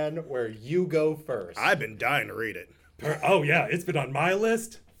Quran where you go first. I've been dying to read it. Oh, yeah. It's been on my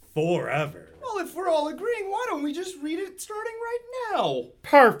list forever. Well, if we're all agreeing, why don't we just read it starting right now?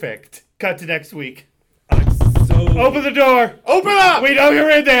 Perfect. Cut to next week. I'm so... Open the door. Open up! We know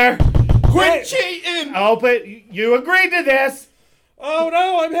you're in there. Quit cheating! Open. You agreed to this. Oh,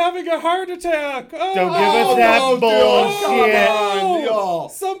 no, I'm having a heart attack. Oh, Don't give us that bullshit. Oh,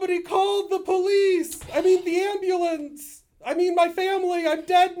 somebody called the police. I mean, the ambulance. I mean, my family. I'm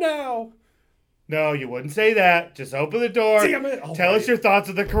dead now. No, you wouldn't say that. Just open the door. Damn it. Oh, Tell us your thoughts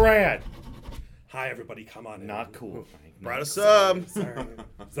of the Quran. Hi, everybody. Come on in. Not cool. Brought a sub. Sorry.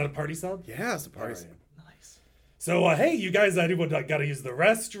 Is that a party sub? Yeah, it's a party sub. Nice. So, hey, you guys, anyone got to use the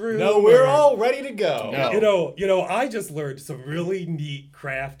restroom? No, we're all ready to go. No. You know, I just learned some really neat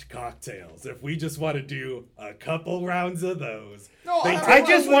craft cocktails. If we just want to do a couple rounds of those. No, I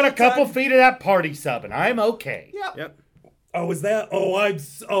just want a couple feet of that party sub, and I'm okay. Yep. Oh, is that?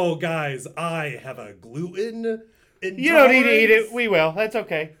 Oh, guys, I have a gluten intolerance. You don't need to eat it. We will. That's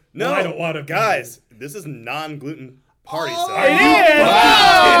okay. No, Well, I don't want to. guys. This is non-gluten party. so. It is!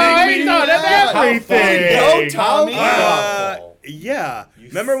 I thought of everything! Go, Tommy! Yeah.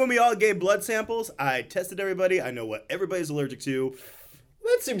 Remember when we all gave blood samples? I tested everybody. I know what everybody's allergic to.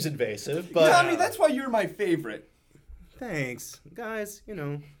 That seems invasive, but Tommy, that's why you're my favorite. Thanks, guys. You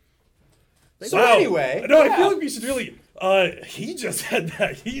know. so anyway. No, I feel like we should really. He just said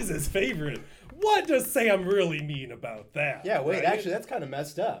that he's his favorite. What does Sam really mean about that? Yeah, wait, right? actually, that's kind of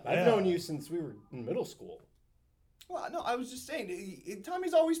messed up. I've Yeah. known you since we were in middle school. Well, no, I was just saying,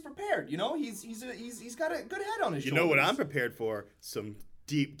 Tommy's always prepared. You know, he's got a good head on his You shoulders. know what I'm prepared for? Some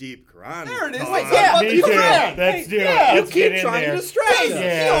deep Quran. There it is. talk. Let's talk about Me the too. Quran. Let's do it. Yeah, Let's you get keep in trying there. to distract us.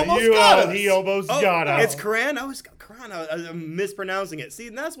 Yeah, He almost got us. He almost Oh, got us. it's Quran. I was Quran. I'm mispronouncing it. See,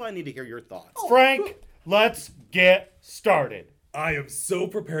 that's why I need to hear your thoughts. Frank, let's get started. I am so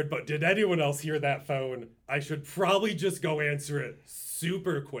prepared, but did anyone else hear that phone? I should probably just go answer it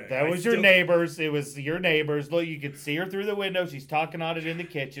super quick. That was your neighbors. It was your neighbors. Look, you can see her through the window. She's talking on it in the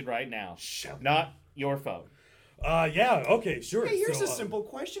kitchen right now. Not your phone. Yeah, okay, sure. Hey, here's So, a simple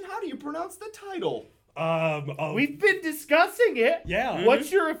question. How do you pronounce the title? We've been discussing it. Yeah.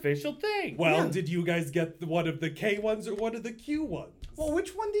 What's your official thing? Well, did you guys get one of the K ones or one of the Q ones? Well,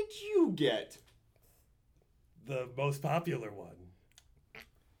 which one did you get? The most popular one.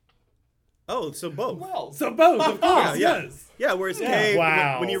 Oh, so both. Well, So both, of course, yeah. yes. Yeah, whereas Yeah. K,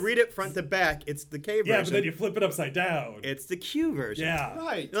 Wow. when you read it front to back, it's the K version. Yeah, but then you flip it upside down. It's the Q version. Yeah.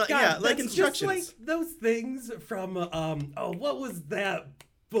 right. Yeah, like that's instructions. just like those things from what was that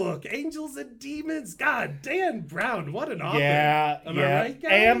book? Angels and Demons? God, Dan Brown, what an author. Yeah, Am I yeah. right,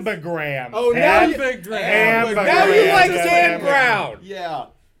 guys? Ambigram. Oh, now you, Ambigram. now you Yeah, like yeah, Dan yeah. Brown. Yeah.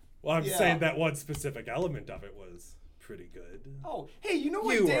 Well, I'm Yeah. saying that one specific element of it was pretty good. Oh, hey, you know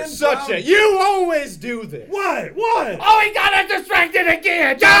what You Dan are such Brown... a... You always do this. What? Oh, he got us distracted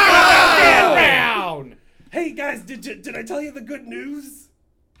again. Dan Brown. Hey guys, did I tell you the good news?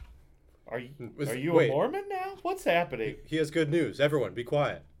 Are you Wait. a Mormon now? What's happening? He has good news. Everyone, be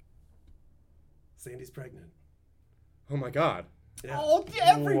quiet. Sandy's pregnant. Oh my God. Yeah. Oh,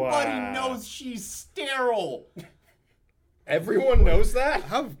 everybody Wow. knows she's sterile. Everyone knows that?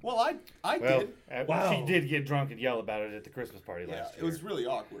 Well, I Well, did. Wow. she did get drunk and yell about it at the Christmas party Yeah, last it year. was really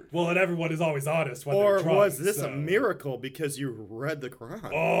awkward. Well, and everyone is always honest when Or they're drunk, was this so. a miracle because you read the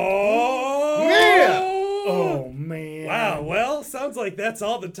Quran? Oh Man! Oh man! Wow. Well, sounds like that's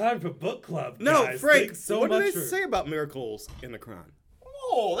all the time for book club. No, guys. Frank, Thanks so what do much they for... say about miracles in the Quran?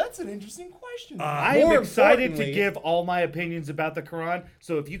 Oh, that's an interesting question. I am More excited to importantly- give all my opinions about the Quran.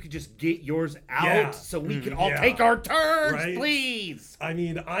 So if you could just get yours out, Yeah. so we can all Yeah. take our turns, Right. please. I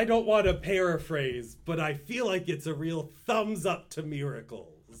mean, I don't want to paraphrase, but I feel like it's a real thumbs up to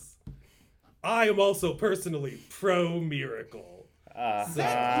miracles. I am also personally pro miracle.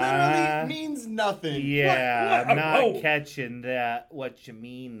 That literally means nothing. Yeah, What? I'm not Oh. catching that. What you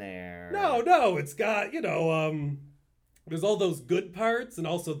mean there? No, it's got, there's all those good parts and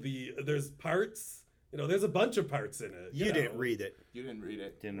also there's parts, there's a bunch of parts in it. You didn't read it. You didn't read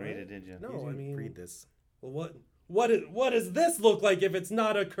it. Didn't read it, did you? No, You I didn't mean, read this. well, what does this look like if it's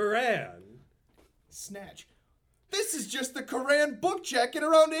not a Quran? Snatch. This is just the Quran book jacket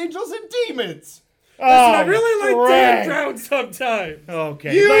around angels and demons. Oh, I really like Dan Frank. Brown sometimes.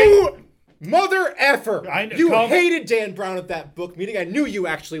 Okay. You mother effer! I know- You calm- hated Dan Brown at that book meeting. I knew you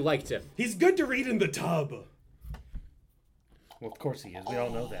actually liked him. He's good to read in the tub. Well, of course he is. We all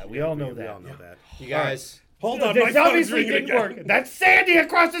know that. We all know We that. all know that. You guys. Hold on, my This phone's obviously ringing didn't again. work. That's Sandy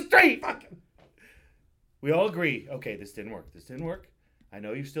across the street. We all agree. Okay, this didn't work. This didn't work. I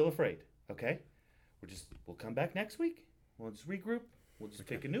know you're still afraid. Okay, we'll come back next week. We'll just regroup. We'll just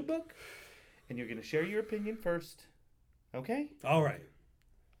pick a new book, and you're gonna share your opinion first. Okay? All right.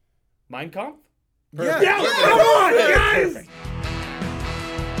 Mein Kampf. Yeah. Yeah, come on, guys! Perfect.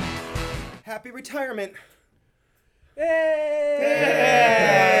 Happy retirement.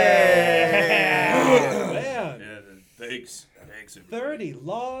 Man, Thanks. Thanks. 30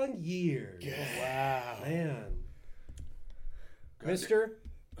 long years. Wow. Man. Mister,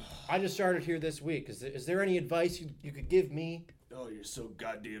 I just started here this week. Is there any advice you could give me? Oh, you're so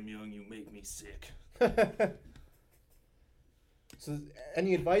goddamn young. You make me sick. So,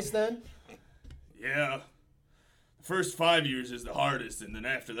 any advice then? Yeah. The first 5 years is the hardest, and then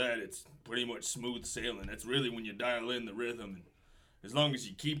after that, it's pretty much smooth sailing. That's really when you dial in the rhythm. And as long as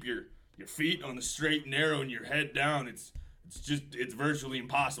you keep your feet on the straight and narrow and your head down, it's virtually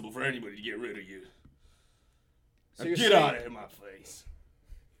impossible for anybody to get rid of you. So Now you're get saying- out of my face.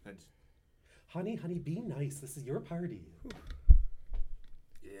 That's- Honey, be nice. This is your party.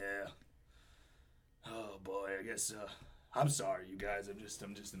 Yeah. Oh boy, I guess I'm sorry, you guys. I'm just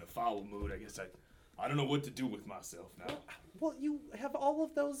in a foul mood. I guess I don't know what to do with myself now. Well, you have all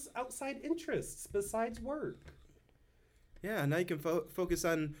of those outside interests besides work. Yeah, now you can focus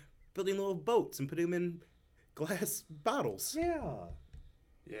on building little boats and putting them in glass bottles. Yeah.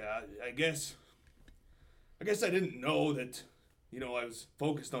 Yeah, I guess I didn't know that, I was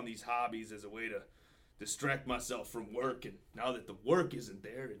focused on these hobbies as a way to distract myself from work, and now that the work isn't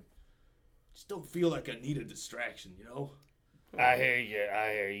there, and just don't feel like I need a distraction, I hear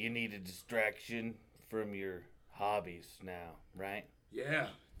you. You need a distraction from your hobbies now, right? Yeah,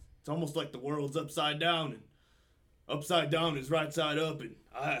 it's almost like the world's upside down, and upside down is right side up, and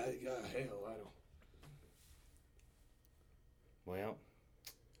I don't. Well,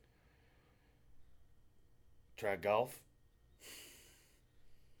 try golf.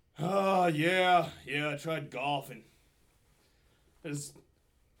 Yeah, I tried golfing. This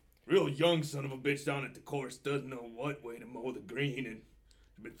real young son of a bitch down at the course doesn't know what way to mow the green, and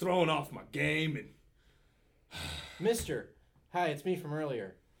has been throwing off my game, and... Mister, hi, it's me from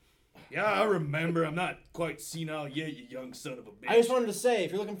earlier. Yeah, I remember. I'm not quite senile yet, you young son of a bitch. I just wanted to say,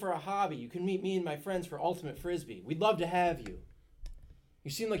 if you're looking for a hobby, you can meet me and my friends for Ultimate Frisbee. We'd love to have you. You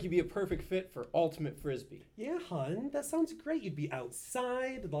seem like you'd be a perfect fit for Ultimate Frisbee. Yeah, hun, that sounds great. You'd be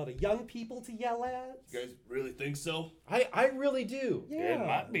outside, a lot of young people to yell at. You guys really think so? I really do. Yeah. It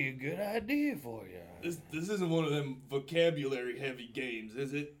might be a good idea for you. This isn't one of them vocabulary-heavy games,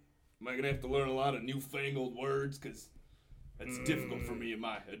 is it? Am I gonna have to learn a lot of newfangled words? Because that's difficult for me in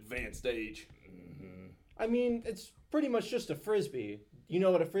my advanced age. I mean, it's pretty much just a Frisbee. You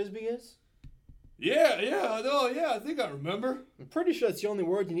know what a Frisbee is? Yeah, I think I remember. I'm pretty sure that's the only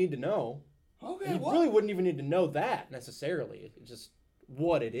word you need to know. Okay, You what? really wouldn't even need to know that, necessarily. It's just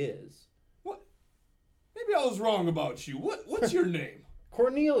what it is. What? Maybe I was wrong about you. What's your name?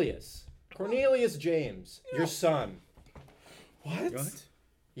 Cornelius. Cornelius James. Your son. What?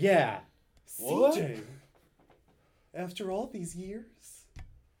 Yeah. CJ. After all these years?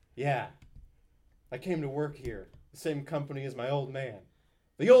 Yeah. I came to work here. The same company as my old man.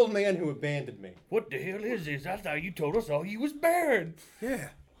 The old man who abandoned me. What the hell is this? I thought you told us all you was barren. Yeah.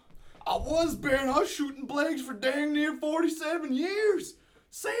 I was Baron. I was shooting blanks for dang near 47 years.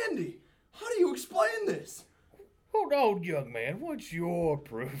 Sandy, how do you explain this? Hold on, young man. What's your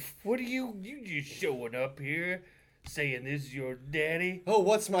proof? What are you just showing up here saying this is your daddy? Oh,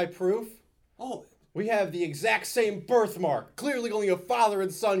 what's my proof? Oh, We have the exact same birthmark. Clearly only a father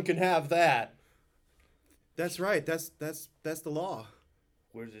and son can have that. That's right. That's the law.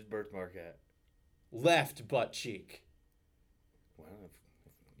 Where's his birthmark at? Left butt cheek. Well,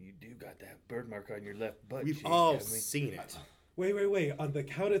 if you do got that birthmark on your left butt We've cheek, all I mean, seen it. Wait. On the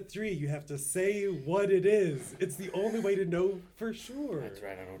count of 3, you have to say what it is. It's the only way to know for sure. That's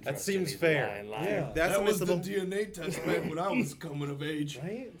right. I don't That trust seems him. He's fair. lying. Yeah. That's that was the admissible. DNA test back when I was coming of age.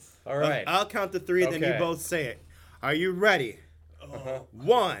 Right? All right. I'll count to 3, then you Okay. both say it. Are you ready?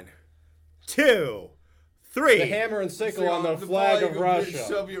 1, 2, 3. The hammer and sickle on the flag of Russia.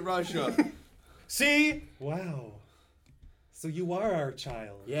 Soviet Russia. See? Wow. So you are our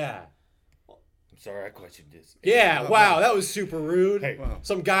child. Yeah. I'm sorry I questioned this. Yeah, wow, that was super rude. Hey,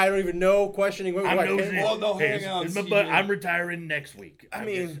 Some guy I don't even know questioning what I'm what- nosing Well, no, Hey, hang on, but CJ. I'm retiring next week. I I'm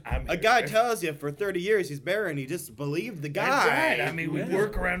mean, I'm a here. guy tells you for 30 years he's barren. You just believe the guy. That's right. I mean, we Yeah.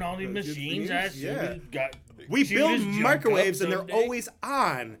 work around all these Good machines. things, I assume yeah. we got. We shoot build his junk microwaves up and they're someday. always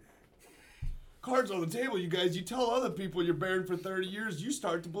on. Cards on the table, you guys. You tell other people you're buried for 30 years, you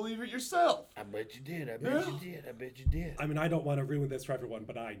start to believe it yourself. I bet you did. I bet you did. I bet you did. I mean, I don't want to ruin this for everyone,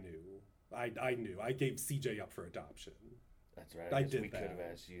 but I knew. I knew. I gave CJ up for adoption. That's right. I guess did we that. could have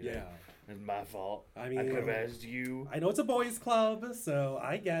asked you. Yeah. That's my fault. I mean, I could have asked you. I know it's a boys' club, so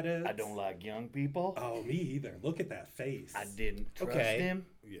I get it. I don't like young people. Oh, me either. Look at that face. I didn't trust Okay. him.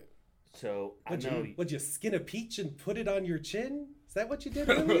 Yeah. So I know. Would you skin a peach and put it on your chin? Is that what you did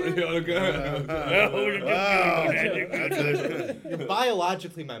earlier? You're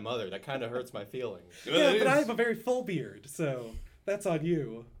biologically my mother. That kind of hurts my feelings. Yeah, but I have a very full beard, so that's on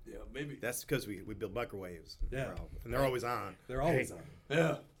you. Yeah, maybe. That's because we build microwaves. Yeah. And they're always on. They're always on.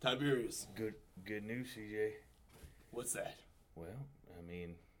 Yeah, Tiberius. Good news, CJ. What's that? Well, I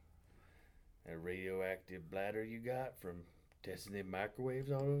mean, that radioactive bladder you got from testing in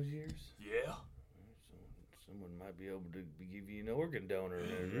microwaves all those years. Yeah. Someone might be able to give you an organ donor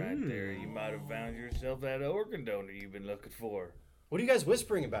right there. You might have found yourself that organ donor you've been looking for. What are you guys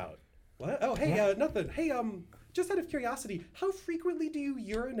whispering about? What? Oh, hey, nothing. Hey, just out of curiosity, how frequently do you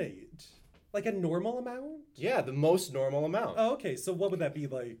urinate? Like a normal amount? Yeah, the most normal amount. Oh, okay. So what would that be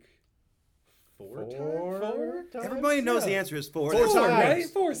like? Four times? Everybody knows the answer is four. Four, That's times. right?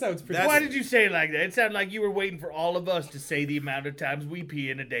 Four sounds pretty Why good. did you say it like that? It sounded like you were waiting for all of us to say the amount of times we pee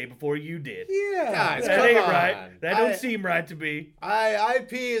in a day before you did. Yeah. Guys, That come ain't on. right. That don't seem right to me. I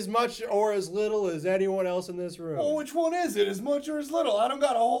pee as much or as little as anyone else in this room. Well, which one is it? As much or as little? I don't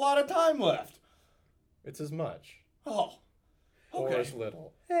got a whole lot of time left. It's as much Oh. or Okay. as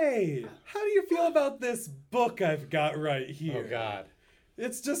little. Hey, how do you feel about this book I've got right here? Oh, God.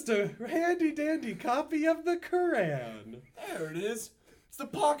 It's just a handy-dandy copy of the Quran. There it is. It's the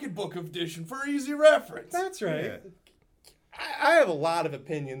pocketbook edition for easy reference. That's right. Yeah. I have a lot of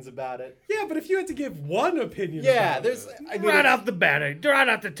opinions about it. Yeah, but if you had to give one opinion Yeah, about there's... it, I mean, Right off the bat, right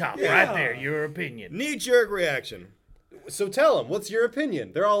off the top, Yeah. right there, your opinion. Knee-jerk reaction. So tell them, what's your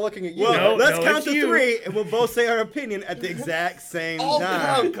opinion? They're all looking at you. Well, No, let's no, count it's to you. 3, and we'll both say our opinion at the exact same I'll count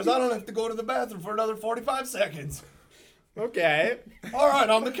time. because I don't have to go to the bathroom for another 45 seconds. Okay. All right,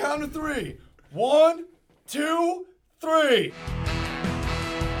 on the count of 3. 1, 2, 3.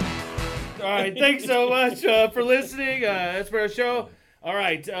 All right, thanks so much for listening. That's for our show. All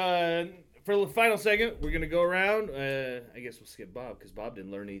right, for the final segment, we're going to go around. I guess we'll skip Bob because Bob didn't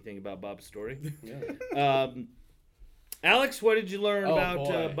learn anything about Bob's story. Alex, what did you learn Oh, about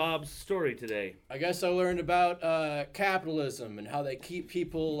boy. Bob's story today? I guess I learned about capitalism and how they keep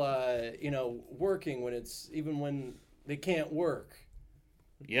people, working even when they can't work.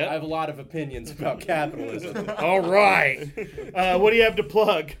 I have Yep. a lot of opinions about capitalism. All right. What do you have to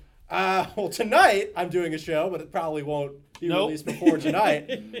plug? Well, tonight I'm doing a show, but it probably won't be Nope. released before tonight.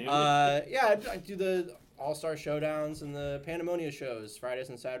 I do the All-Star Showdowns and the Pandemonia shows Fridays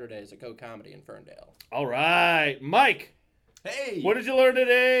and Saturdays at Go Comedy in Ferndale. All right. Mike, Hey. what did you learn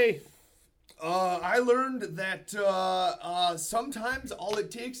today? I learned that sometimes all it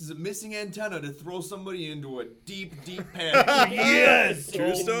takes is a missing antenna to throw somebody into a deep, deep panic. Yes.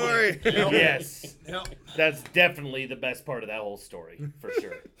 True story. Yes. Yep. That's definitely the best part of that whole story, for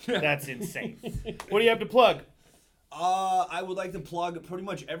sure. That's insane. What do you have to plug? I would like to plug pretty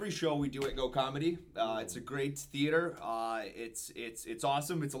much every show we do at Go Comedy. It's a great theater. It's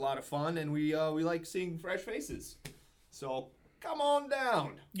awesome. It's a lot of fun, and we like seeing fresh faces. So come on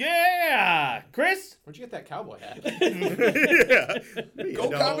down. Yeah. Chris? Where'd you get that cowboy hat? Go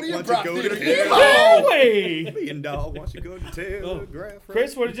Comedy want Improv to go to Theater. No way. Million dog wants to go to Telegraph.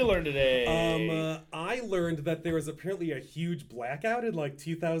 Chris, what did you learn today? I learned that there was apparently a huge blackout in like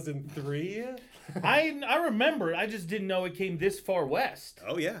 2003. I remember. I just didn't know it came this far west.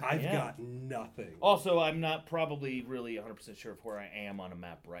 Oh yeah. I've Yeah. got nothing. Also, I'm not probably really 100% sure of where I am on a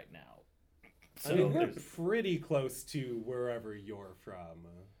map right now. So I mean, we're there's pretty close to wherever you're from.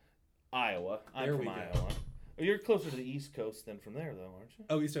 Iowa. I'm There from we go. Iowa. You're closer to the East Coast than from there, though, aren't you?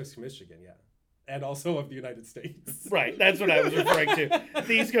 Oh, East Coast, Michigan, yeah. And also of the United States. Right. That's what I was referring to.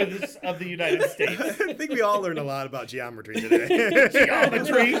 The East Coast of the United States. I think we all learned a lot about geometry today.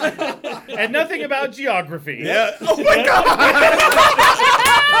 Geometry. And nothing about geography. Yeah. Oh my God.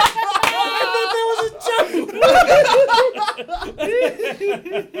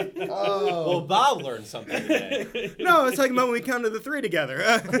 Well, Bob learned something today. No, I was talking about when we counted the 3 together.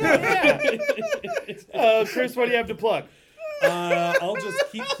 Chris, what do you have to plug? I'll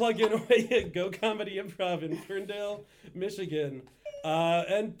just keep plugging away at Go Comedy Improv in Ferndale, Michigan.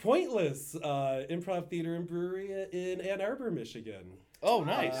 And Pointless Improv Theater and Brewery in Ann Arbor, Michigan. Oh,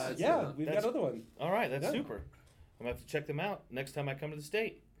 nice. Yeah, we've got that's- another one. All right, that's Yeah. super. I'm going to have to check them out next time I come to the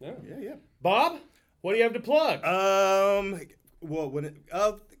state. Yeah. yeah. Bob, what do you have to plug? Well, when it,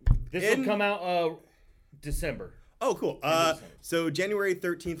 This will come out December. Oh, cool. So January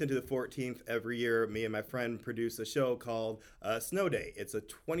 13th into the 14th every year, me and my friend produce a show called Snow Day. It's a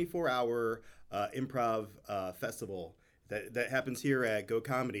 24-hour improv festival that happens here at Go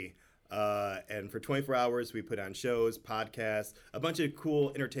Comedy. And for 24 hours, we put on shows, podcasts, a bunch of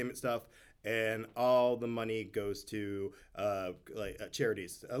cool entertainment stuff. And all the money goes to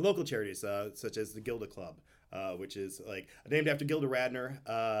charities, local charities, such as the Gilda Club. Which is like named after Gilda Radner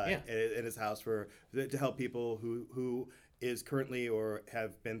in his house to help people who is currently or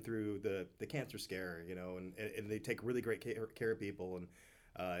have been through the cancer scare, and they take really great care of people, and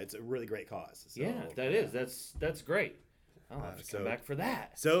it's a really great cause. So, Yeah, that is. That's great. I'll have to come back for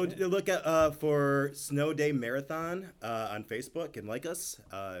that. So look at for Snow Day Marathon on Facebook and like us,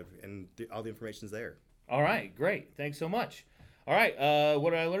 and all the information's there. All right, great. Thanks so much. All right, what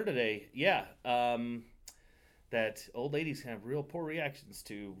did I learn today? Yeah, that old ladies have real poor reactions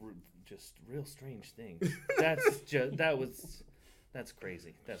to just real strange things. That was That's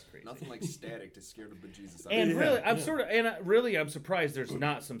crazy. Nothing like static to scare the bejesus out of And you. really, I'm surprised there's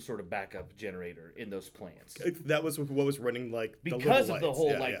not some sort of backup generator in those plants. That was what was running like Because the of the lights.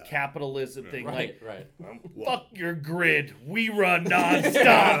 whole capitalism thing, fuck your grid, we run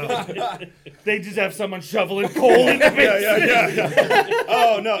nonstop. They just have someone shoveling coal in the basement. Yeah.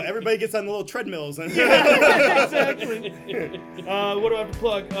 Oh no, everybody gets on the little treadmills and Exactly. What do I have to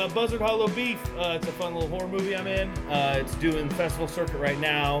plug? Buzzard Hollow Beef. It's a fun little horror movie I'm in. It's doing the festival circuit right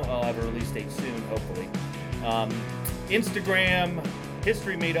now. I'll have a release date soon, hopefully. Instagram,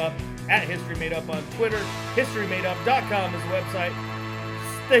 History Made Up, at History Made Up on Twitter. HistoryMadeUp.com is the website.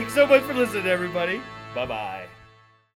 Thanks so much for listening, everybody. Bye-bye.